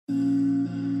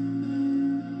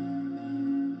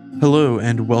Hello,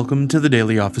 and welcome to the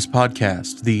Daily Office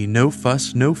Podcast, the No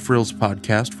Fuss, No Frills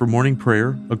podcast for morning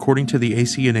prayer, according to the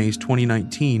ACNA's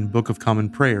 2019 Book of Common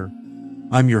Prayer.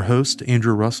 I'm your host,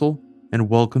 Andrew Russell,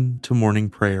 and welcome to morning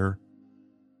prayer.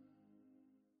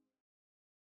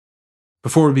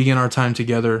 Before we begin our time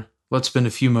together, let's spend a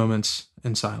few moments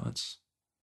in silence.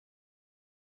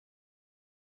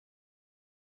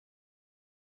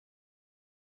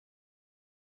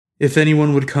 If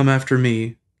anyone would come after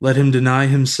me, let him deny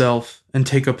himself and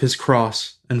take up his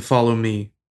cross and follow me.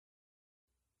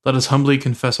 Let us humbly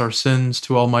confess our sins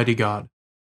to Almighty God.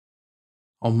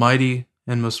 Almighty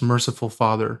and most merciful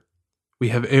Father, we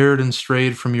have erred and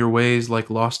strayed from your ways like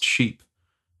lost sheep.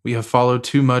 We have followed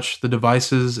too much the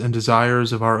devices and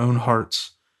desires of our own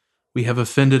hearts. We have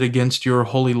offended against your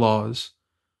holy laws.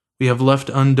 We have left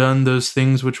undone those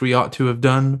things which we ought to have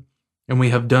done, and we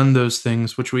have done those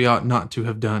things which we ought not to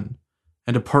have done.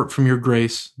 And apart from your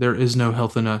grace, there is no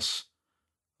health in us.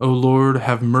 O Lord,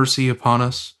 have mercy upon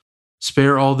us.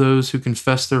 Spare all those who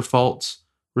confess their faults.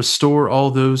 Restore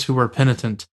all those who are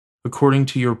penitent, according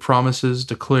to your promises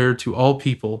declared to all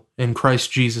people in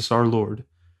Christ Jesus our Lord.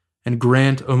 And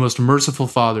grant, O most merciful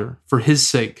Father, for his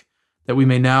sake, that we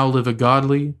may now live a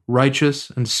godly,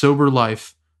 righteous, and sober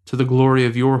life to the glory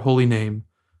of your holy name.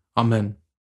 Amen.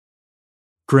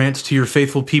 Grant to your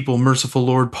faithful people, merciful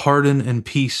Lord, pardon and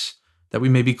peace, that we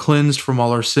may be cleansed from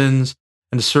all our sins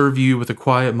and serve you with a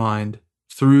quiet mind,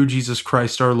 through Jesus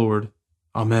Christ our Lord.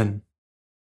 Amen.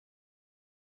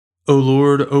 O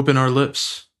Lord, open our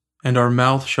lips, and our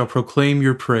mouth shall proclaim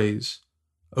your praise.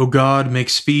 O God, make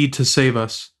speed to save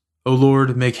us. O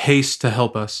Lord, make haste to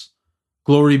help us.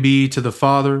 Glory be to the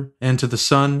Father, and to the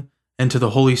Son, and to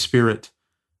the Holy Spirit,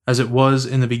 as it was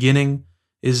in the beginning,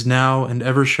 is now, and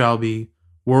ever shall be,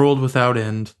 world without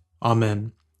end.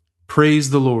 Amen.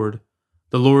 Praise the Lord.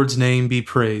 The Lord's name be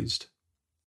praised.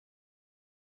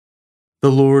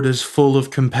 The Lord is full of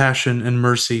compassion and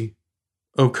mercy.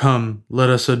 O come, let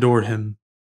us adore him.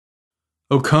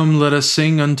 O come, let us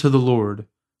sing unto the Lord.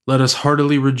 Let us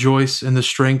heartily rejoice in the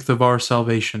strength of our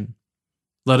salvation.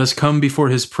 Let us come before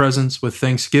his presence with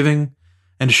thanksgiving,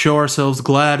 and show ourselves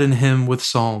glad in him with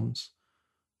psalms.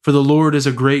 For the Lord is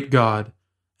a great God,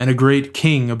 and a great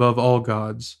King above all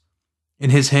gods.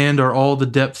 In his hand are all the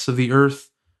depths of the earth,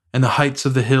 and the heights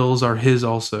of the hills are his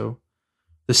also.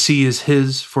 The sea is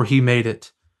his, for he made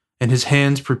it, and his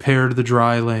hands prepared the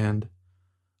dry land.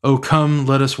 O come,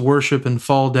 let us worship and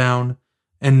fall down,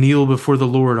 and kneel before the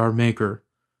Lord our Maker.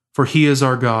 For he is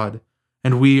our God,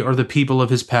 and we are the people of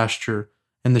his pasture,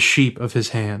 and the sheep of his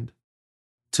hand.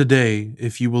 Today,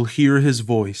 if you will hear his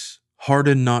voice,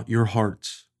 harden not your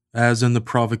hearts, as in the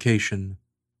provocation,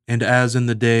 and as in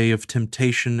the day of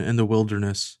temptation in the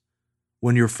wilderness,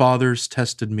 when your fathers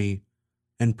tested me,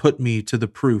 and put me to the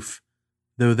proof,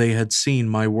 though they had seen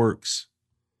my works.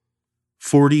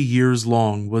 40 years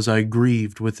long was I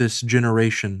grieved with this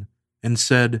generation, and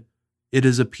said, It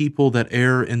is a people that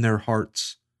err in their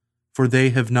hearts, for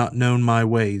they have not known my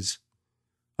ways,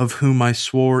 of whom I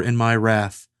swore in my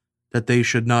wrath, that they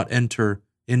should not enter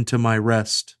into my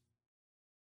rest.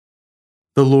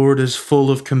 The Lord is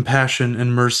full of compassion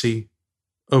and mercy.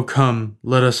 O come,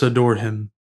 let us adore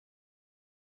him.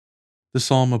 The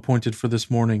psalm appointed for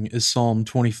this morning is Psalm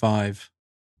 25.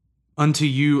 Unto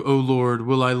you, O Lord,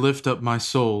 will I lift up my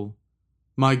soul.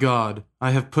 My God,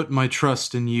 I have put my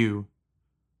trust in you.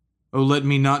 O let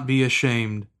me not be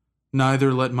ashamed,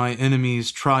 neither let my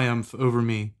enemies triumph over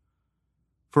me.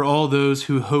 For all those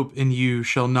who hope in you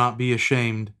shall not be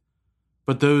ashamed,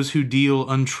 but those who deal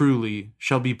untruly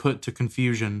shall be put to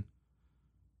confusion.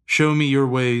 Show me your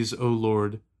ways, O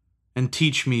Lord, and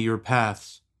teach me your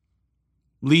paths.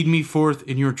 Lead me forth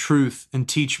in your truth and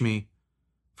teach me,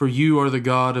 for you are the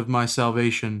God of my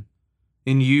salvation.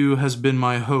 In you has been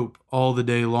my hope all the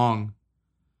day long.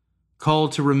 Call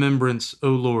to remembrance, O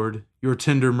Lord, your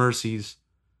tender mercies,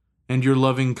 and your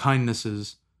loving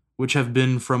kindnesses, which have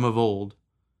been from of old.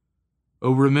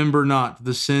 O remember not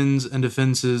the sins and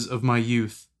offenses of my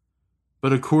youth,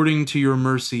 but according to your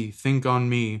mercy think on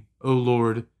me, O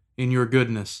Lord, in your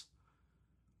goodness.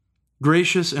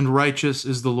 Gracious and righteous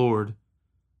is the Lord.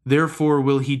 Therefore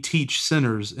will he teach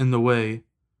sinners in the way.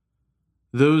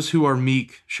 Those who are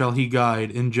meek shall he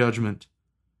guide in judgment,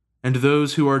 and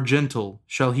those who are gentle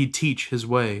shall he teach his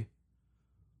way.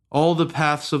 All the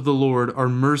paths of the Lord are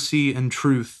mercy and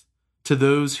truth to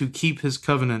those who keep his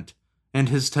covenant and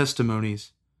his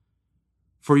testimonies.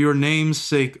 For your name's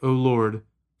sake, O Lord,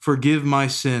 forgive my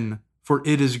sin, for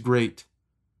it is great.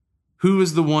 Who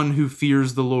is the one who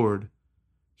fears the Lord?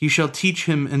 He shall teach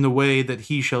him in the way that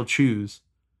he shall choose.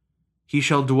 He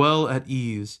shall dwell at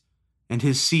ease, and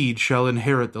his seed shall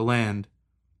inherit the land.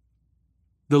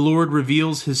 The Lord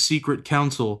reveals his secret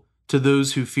counsel to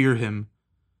those who fear him,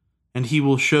 and he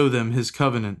will show them his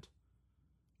covenant.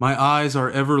 My eyes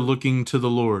are ever looking to the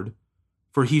Lord,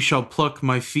 for he shall pluck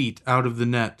my feet out of the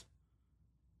net.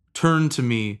 Turn to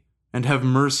me and have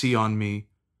mercy on me,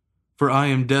 for I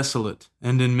am desolate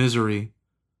and in misery.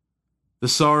 The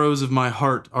sorrows of my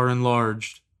heart are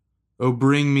enlarged. O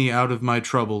bring me out of my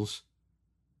troubles.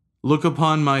 Look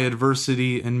upon my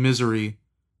adversity and misery,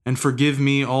 and forgive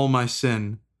me all my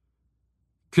sin.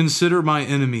 Consider my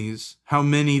enemies, how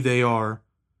many they are,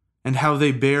 and how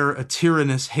they bear a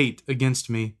tyrannous hate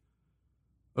against me.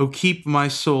 O keep my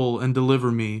soul and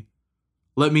deliver me.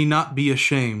 Let me not be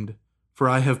ashamed, for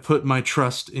I have put my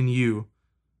trust in you.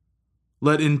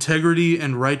 Let integrity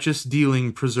and righteous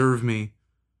dealing preserve me,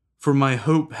 for my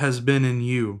hope has been in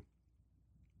you.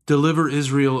 Deliver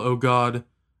Israel, O God,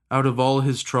 out of all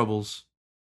his troubles.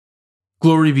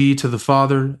 Glory be to the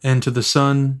Father, and to the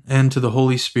Son, and to the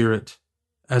Holy Spirit,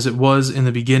 as it was in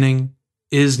the beginning,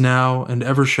 is now, and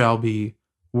ever shall be,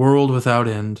 world without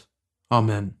end.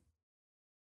 Amen.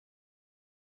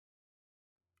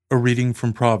 A reading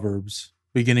from Proverbs,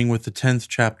 beginning with the 10th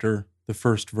chapter, the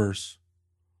first verse.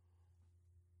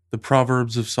 The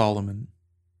Proverbs of Solomon.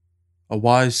 A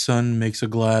wise son makes a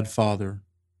glad father,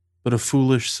 but a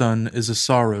foolish son is a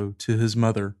sorrow to his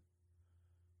mother.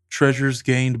 Treasures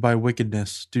gained by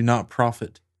wickedness do not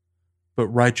profit, but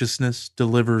righteousness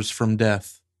delivers from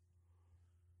death.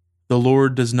 The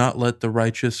Lord does not let the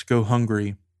righteous go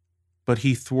hungry, but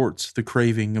he thwarts the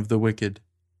craving of the wicked.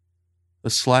 A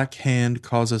slack hand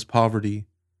causes poverty,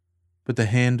 but the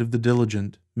hand of the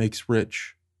diligent makes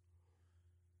rich.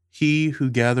 He who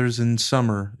gathers in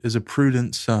summer is a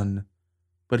prudent son,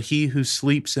 but he who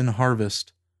sleeps in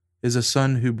harvest is a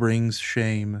son who brings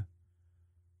shame.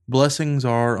 Blessings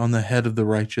are on the head of the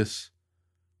righteous,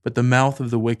 but the mouth of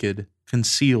the wicked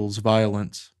conceals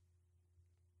violence.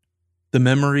 The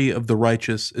memory of the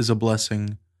righteous is a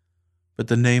blessing, but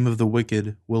the name of the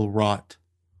wicked will rot.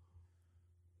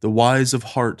 The wise of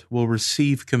heart will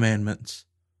receive commandments,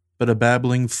 but a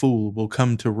babbling fool will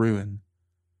come to ruin.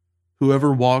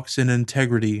 Whoever walks in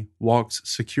integrity walks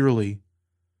securely,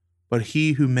 but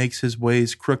he who makes his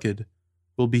ways crooked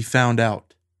will be found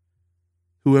out.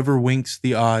 Whoever winks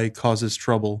the eye causes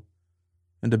trouble,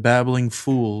 and a babbling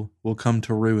fool will come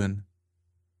to ruin.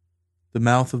 The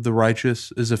mouth of the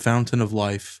righteous is a fountain of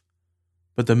life,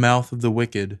 but the mouth of the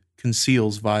wicked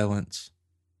conceals violence.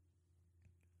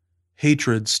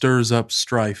 Hatred stirs up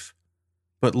strife,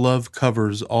 but love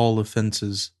covers all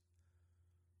offenses.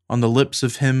 On the lips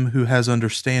of him who has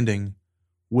understanding,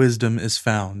 wisdom is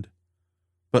found,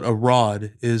 but a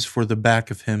rod is for the back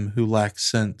of him who lacks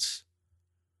sense.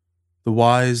 The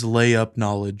wise lay up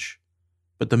knowledge,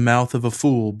 but the mouth of a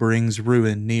fool brings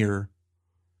ruin near.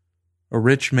 A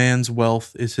rich man's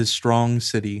wealth is his strong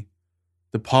city,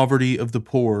 the poverty of the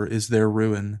poor is their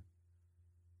ruin.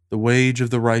 The wage of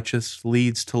the righteous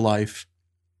leads to life,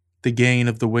 the gain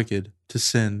of the wicked to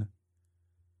sin.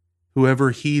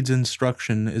 Whoever heeds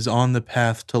instruction is on the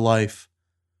path to life,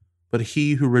 but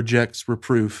he who rejects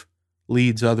reproof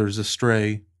leads others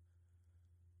astray.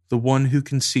 The one who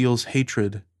conceals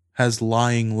hatred has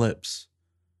lying lips,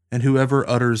 and whoever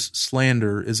utters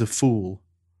slander is a fool.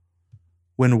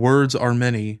 When words are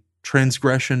many,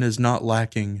 transgression is not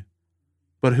lacking,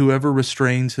 but whoever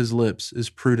restrains his lips is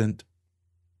prudent.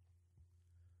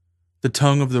 The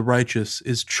tongue of the righteous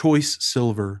is choice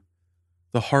silver,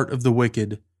 the heart of the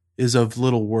wicked is of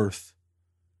little worth.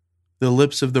 The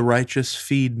lips of the righteous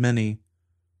feed many,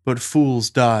 but fools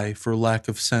die for lack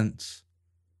of sense.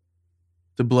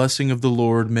 The blessing of the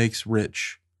Lord makes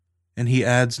rich, and he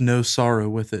adds no sorrow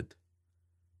with it.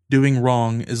 Doing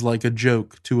wrong is like a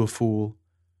joke to a fool,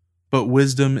 but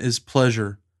wisdom is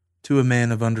pleasure to a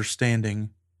man of understanding.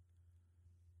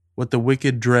 What the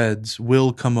wicked dreads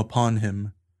will come upon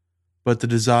him, but the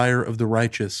desire of the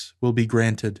righteous will be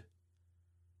granted.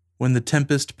 When the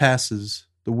tempest passes,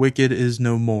 the wicked is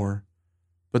no more,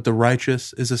 but the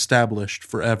righteous is established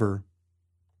forever.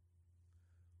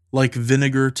 Like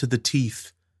vinegar to the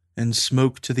teeth and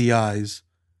smoke to the eyes,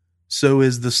 so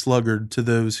is the sluggard to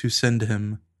those who send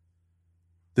him.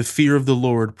 The fear of the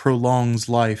Lord prolongs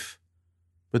life,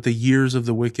 but the years of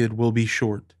the wicked will be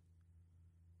short.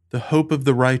 The hope of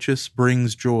the righteous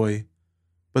brings joy,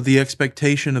 but the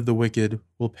expectation of the wicked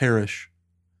will perish.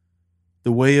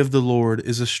 The way of the Lord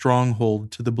is a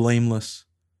stronghold to the blameless,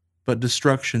 but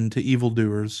destruction to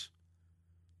evildoers.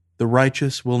 The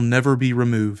righteous will never be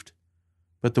removed,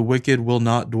 but the wicked will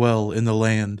not dwell in the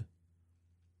land.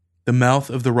 The mouth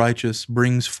of the righteous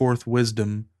brings forth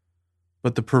wisdom,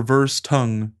 but the perverse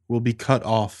tongue will be cut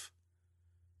off.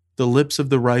 The lips of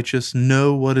the righteous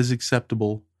know what is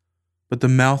acceptable, but the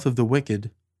mouth of the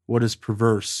wicked what is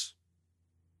perverse.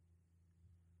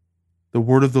 The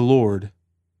word of the Lord.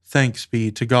 Thanks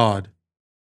be to God.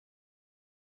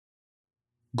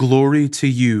 Glory to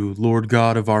you, Lord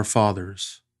God of our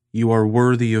fathers. You are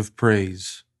worthy of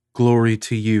praise. Glory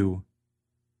to you.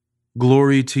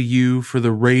 Glory to you for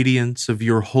the radiance of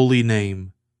your holy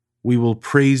name. We will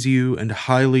praise you and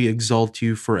highly exalt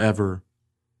you forever.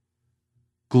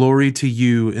 Glory to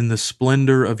you in the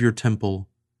splendor of your temple.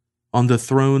 On the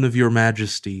throne of your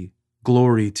majesty,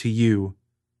 glory to you.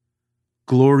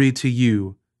 Glory to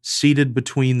you, seated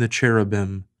between the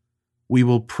cherubim. We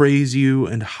will praise you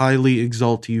and highly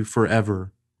exalt you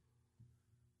forever.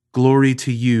 Glory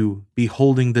to you,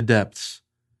 beholding the depths.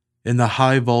 In the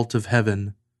high vault of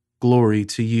heaven, glory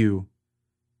to you.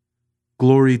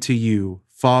 Glory to you,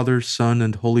 Father, Son,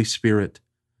 and Holy Spirit.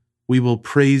 We will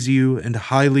praise you and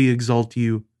highly exalt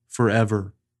you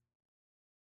forever.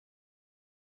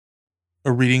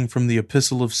 A reading from the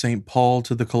Epistle of St. Paul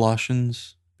to the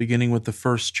Colossians, beginning with the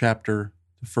first chapter,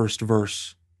 the first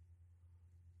verse.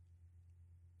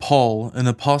 Paul, an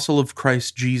apostle of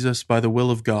Christ Jesus by the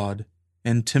will of God,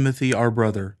 and Timothy our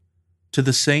brother, to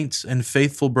the saints and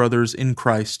faithful brothers in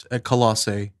Christ at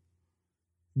Colossae,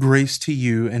 grace to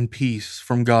you and peace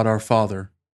from God our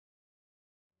Father.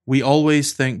 We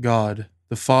always thank God,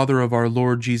 the Father of our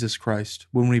Lord Jesus Christ,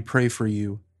 when we pray for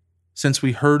you, since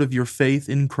we heard of your faith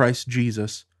in Christ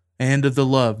Jesus and of the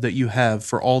love that you have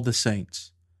for all the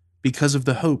saints, because of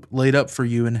the hope laid up for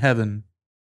you in heaven.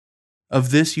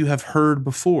 Of this you have heard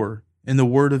before in the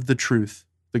word of the truth,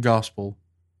 the gospel,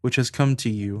 which has come to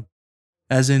you,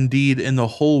 as indeed in the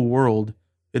whole world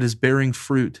it is bearing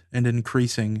fruit and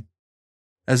increasing,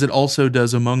 as it also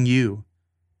does among you,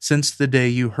 since the day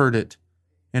you heard it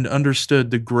and understood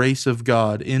the grace of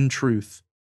God in truth,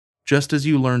 just as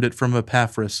you learned it from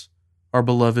Epaphras, our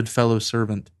beloved fellow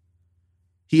servant.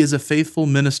 He is a faithful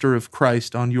minister of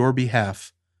Christ on your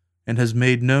behalf, and has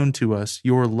made known to us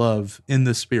your love in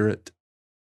the Spirit.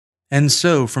 And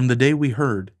so, from the day we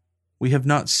heard, we have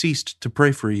not ceased to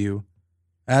pray for you,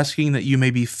 asking that you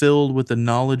may be filled with the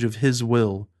knowledge of His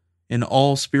will in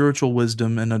all spiritual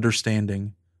wisdom and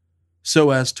understanding,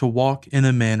 so as to walk in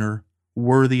a manner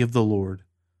worthy of the Lord,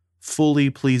 fully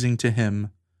pleasing to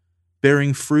Him,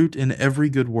 bearing fruit in every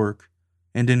good work,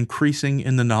 and increasing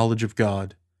in the knowledge of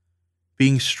God,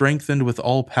 being strengthened with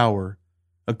all power,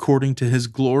 according to His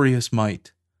glorious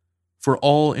might, for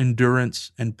all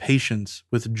endurance and patience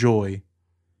with joy,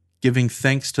 giving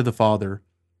thanks to the Father,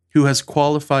 who has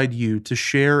qualified you to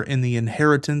share in the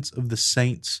inheritance of the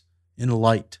saints in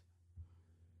light.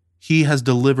 He has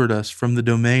delivered us from the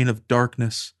domain of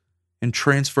darkness and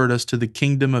transferred us to the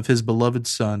kingdom of His beloved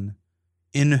Son,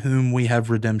 in whom we have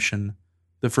redemption,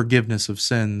 the forgiveness of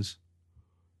sins.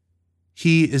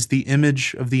 He is the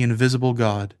image of the invisible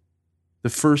God, the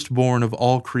firstborn of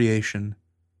all creation.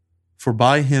 For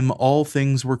by Him all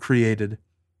things were created,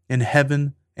 in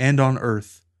heaven and on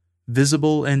earth,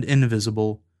 visible and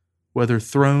invisible, whether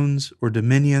thrones or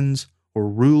dominions or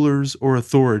rulers or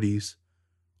authorities.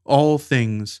 All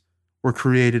things were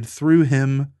created through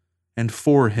Him and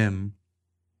for Him.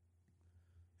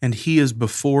 And He is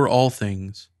before all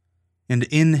things, and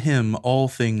in Him all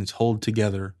things hold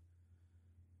together.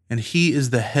 And He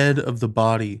is the head of the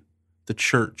body, the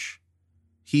church.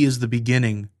 He is the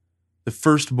beginning, the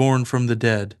firstborn from the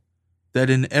dead, that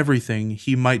in everything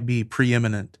He might be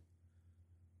preeminent.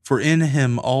 For in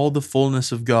Him all the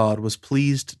fullness of God was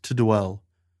pleased to dwell,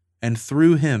 and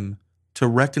through Him to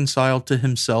reconcile to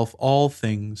Himself all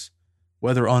things,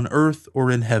 whether on earth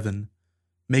or in heaven,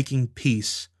 making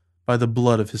peace by the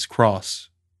blood of His cross.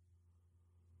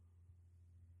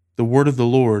 The word of the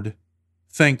Lord.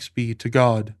 Thanks be to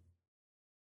God.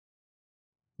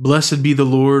 Blessed be the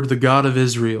Lord, the God of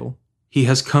Israel. He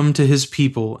has come to His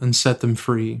people and set them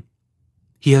free.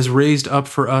 He has raised up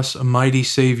for us a mighty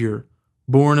Savior,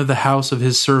 born of the house of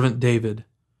His servant David.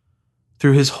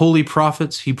 Through His holy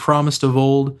prophets He promised of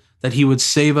old that He would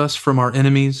save us from our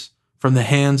enemies, from the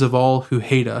hands of all who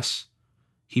hate us.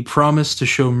 He promised to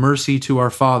show mercy to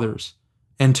our fathers,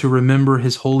 and to remember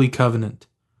His holy covenant.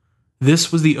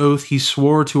 This was the oath He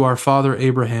swore to our father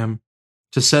Abraham,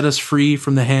 to set us free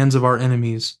from the hands of our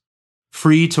enemies,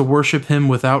 free to worship Him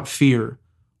without fear,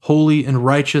 holy and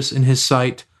righteous in His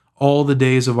sight all the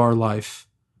days of our life.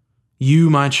 You,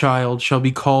 my child, shall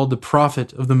be called the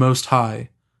prophet of the Most High,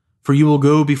 for you will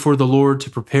go before the Lord to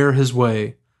prepare His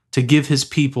way, to give His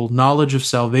people knowledge of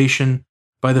salvation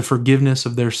by the forgiveness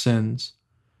of their sins.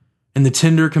 In the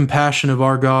tender compassion of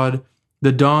our God,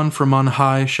 The dawn from on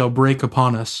high shall break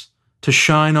upon us, to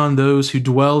shine on those who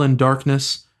dwell in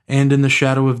darkness and in the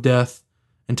shadow of death,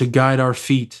 and to guide our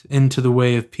feet into the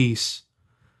way of peace.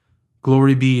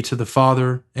 Glory be to the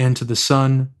Father, and to the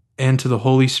Son, and to the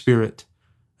Holy Spirit,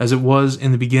 as it was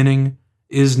in the beginning,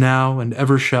 is now, and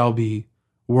ever shall be,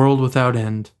 world without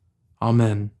end.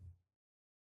 Amen.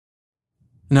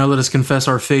 Now let us confess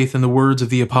our faith in the words of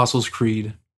the Apostles'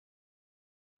 Creed.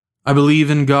 I believe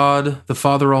in God, the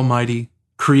Father Almighty,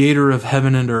 creator of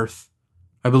heaven and earth.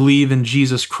 I believe in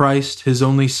Jesus Christ, his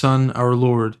only Son, our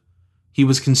Lord. He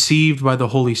was conceived by the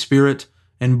Holy Spirit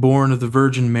and born of the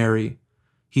Virgin Mary.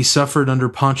 He suffered under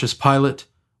Pontius Pilate,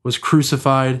 was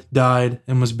crucified, died,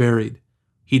 and was buried.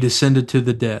 He descended to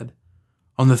the dead.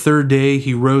 On the third day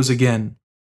he rose again.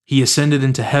 He ascended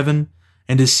into heaven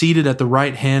and is seated at the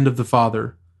right hand of the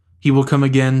Father. He will come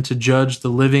again to judge the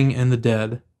living and the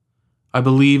dead. I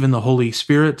believe in the Holy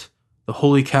Spirit, the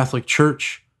Holy Catholic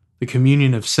Church, the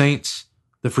communion of saints,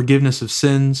 the forgiveness of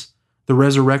sins, the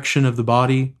resurrection of the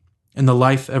body, and the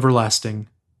life everlasting.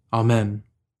 Amen.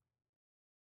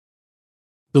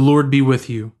 The Lord be with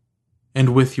you,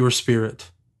 and with your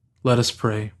spirit. Let us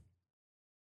pray.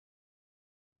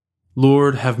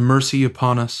 Lord, have mercy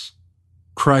upon us.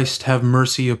 Christ, have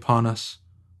mercy upon us.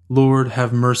 Lord,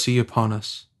 have mercy upon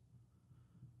us.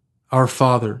 Our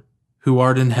Father, who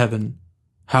art in heaven,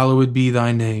 hallowed be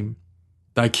thy name.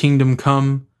 Thy kingdom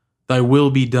come, thy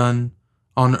will be done,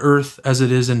 on earth as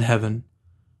it is in heaven.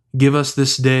 Give us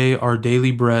this day our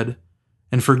daily bread,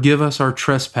 and forgive us our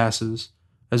trespasses,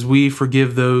 as we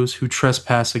forgive those who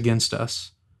trespass against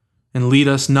us. And lead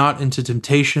us not into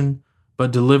temptation,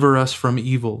 but deliver us from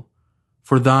evil.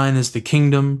 For thine is the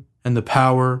kingdom, and the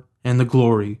power, and the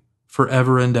glory,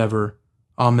 forever and ever.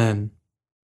 Amen.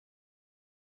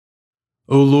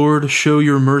 O Lord, show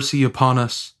your mercy upon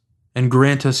us, and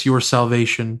grant us your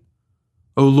salvation.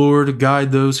 O Lord,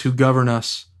 guide those who govern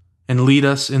us, and lead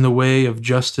us in the way of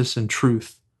justice and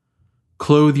truth.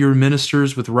 Clothe your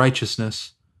ministers with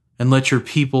righteousness, and let your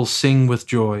people sing with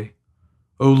joy.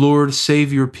 O Lord,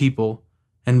 save your people,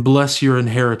 and bless your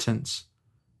inheritance.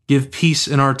 Give peace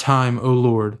in our time, O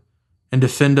Lord, and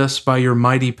defend us by your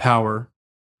mighty power.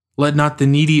 Let not the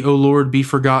needy, O Lord, be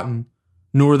forgotten,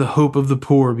 nor the hope of the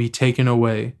poor be taken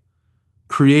away.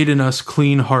 Create in us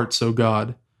clean hearts, O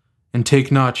God, and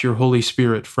take not your Holy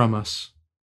Spirit from us.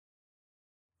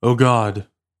 O God,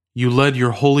 you led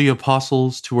your holy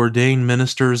apostles to ordain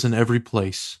ministers in every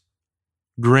place.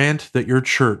 Grant that your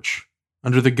church,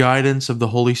 under the guidance of the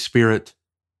Holy Spirit,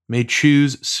 may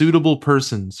choose suitable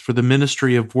persons for the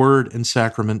ministry of word and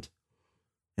sacrament,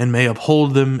 and may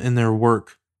uphold them in their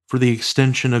work for the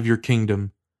extension of your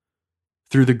kingdom.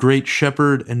 Through the great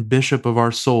shepherd and bishop of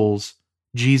our souls,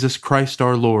 Jesus Christ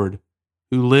our Lord,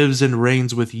 who lives and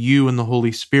reigns with you in the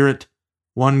Holy Spirit,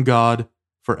 one God,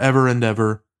 forever and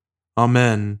ever.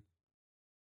 Amen.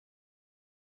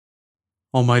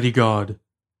 Almighty God,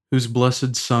 whose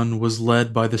blessed Son was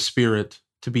led by the Spirit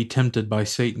to be tempted by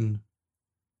Satan,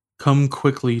 come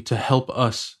quickly to help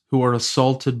us who are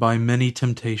assaulted by many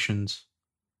temptations.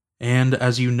 And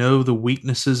as you know the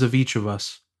weaknesses of each of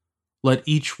us, let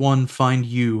each one find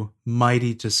you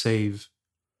mighty to save.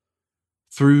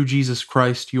 Through Jesus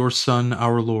Christ, your Son,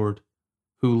 our Lord,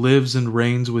 who lives and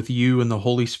reigns with you in the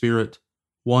Holy Spirit,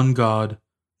 one God,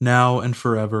 now and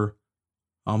forever.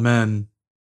 Amen.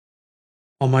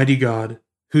 Almighty God,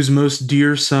 whose most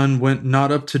dear Son went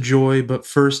not up to joy, but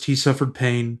first he suffered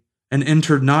pain, and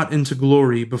entered not into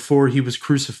glory before he was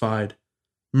crucified,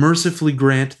 mercifully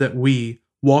grant that we,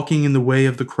 walking in the way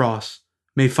of the cross,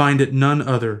 may find it none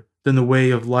other than the way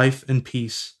of life and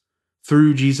peace.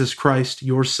 Through Jesus Christ,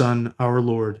 your Son, our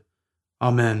Lord.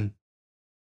 Amen.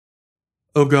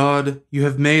 O God, you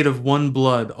have made of one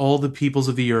blood all the peoples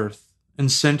of the earth,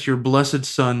 and sent your blessed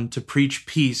Son to preach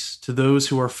peace to those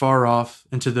who are far off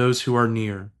and to those who are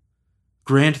near.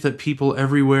 Grant that people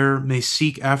everywhere may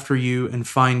seek after you and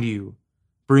find you.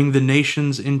 Bring the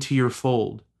nations into your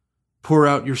fold. Pour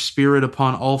out your Spirit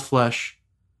upon all flesh,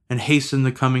 and hasten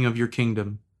the coming of your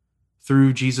kingdom.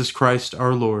 Through Jesus Christ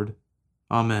our Lord.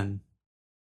 Amen.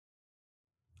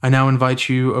 I now invite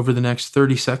you over the next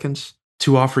 30 seconds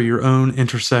to offer your own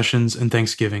intercessions and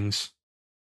thanksgivings.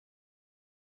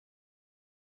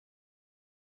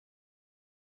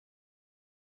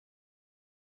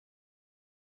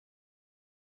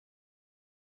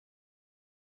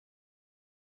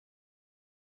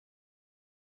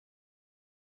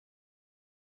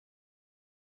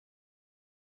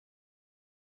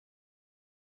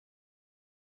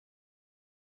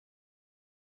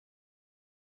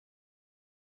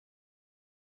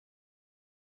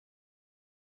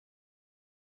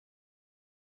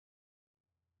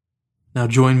 Now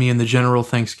join me in the general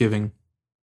thanksgiving.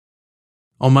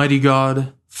 Almighty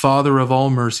God, Father of all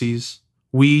mercies,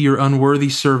 we, your unworthy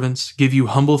servants, give you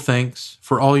humble thanks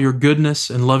for all your goodness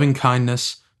and loving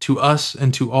kindness to us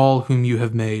and to all whom you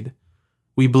have made.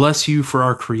 We bless you for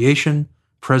our creation,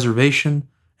 preservation,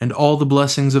 and all the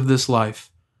blessings of this life,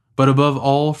 but above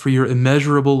all for your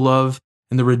immeasurable love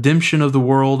and the redemption of the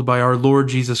world by our Lord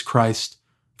Jesus Christ,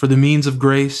 for the means of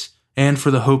grace and for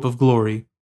the hope of glory.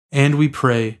 And we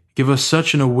pray, give us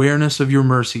such an awareness of your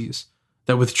mercies,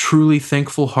 that with truly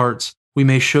thankful hearts we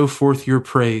may show forth your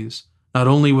praise, not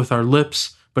only with our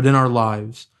lips, but in our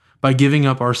lives, by giving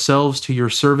up ourselves to your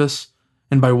service,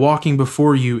 and by walking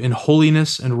before you in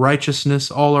holiness and righteousness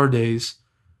all our days.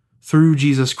 Through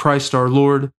Jesus Christ our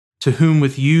Lord, to whom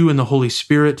with you and the Holy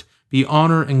Spirit be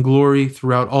honor and glory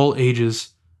throughout all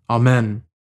ages. Amen.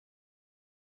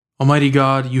 Almighty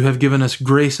God, you have given us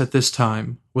grace at this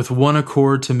time, with one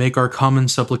accord to make our common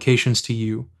supplications to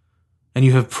you. And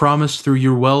you have promised through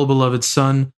your well-beloved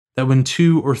Son that when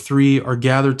 2 or 3 are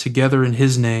gathered together in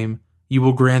his name, you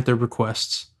will grant their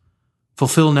requests.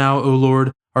 Fulfill now, O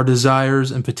Lord, our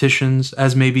desires and petitions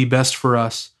as may be best for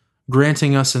us,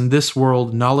 granting us in this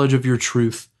world knowledge of your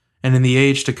truth, and in the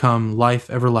age to come life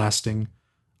everlasting.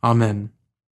 Amen.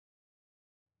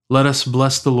 Let us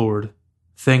bless the Lord.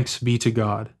 Thanks be to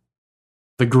God.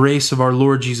 The grace of our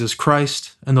Lord Jesus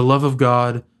Christ, and the love of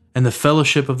God, and the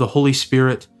fellowship of the Holy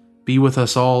Spirit be with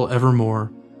us all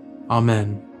evermore.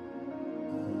 Amen.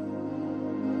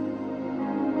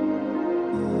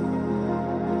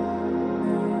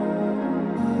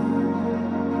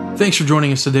 Thanks for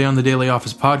joining us today on the Daily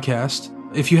Office Podcast.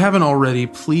 If you haven't already,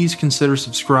 please consider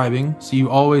subscribing so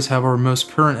you always have our most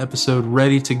current episode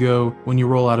ready to go when you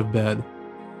roll out of bed.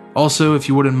 Also, if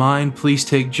you wouldn't mind, please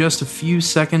take just a few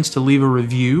seconds to leave a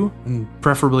review, and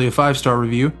preferably a 5-star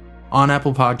review, on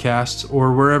Apple Podcasts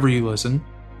or wherever you listen.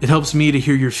 It helps me to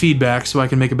hear your feedback so I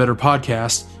can make a better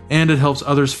podcast, and it helps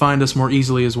others find us more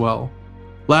easily as well.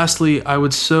 Lastly, I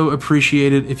would so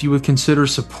appreciate it if you would consider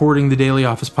supporting the Daily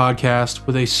Office Podcast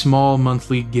with a small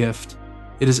monthly gift.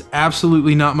 It is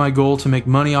absolutely not my goal to make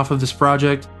money off of this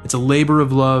project. It's a labor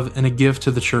of love and a gift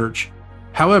to the church.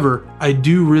 However, I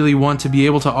do really want to be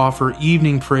able to offer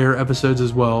evening prayer episodes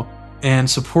as well, and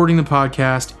supporting the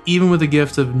podcast, even with a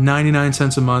gift of 99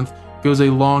 cents a month, goes a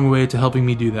long way to helping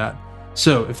me do that.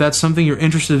 So, if that's something you're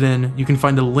interested in, you can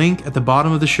find a link at the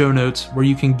bottom of the show notes where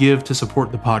you can give to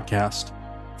support the podcast.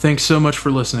 Thanks so much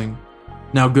for listening.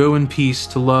 Now go in peace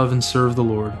to love and serve the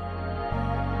Lord.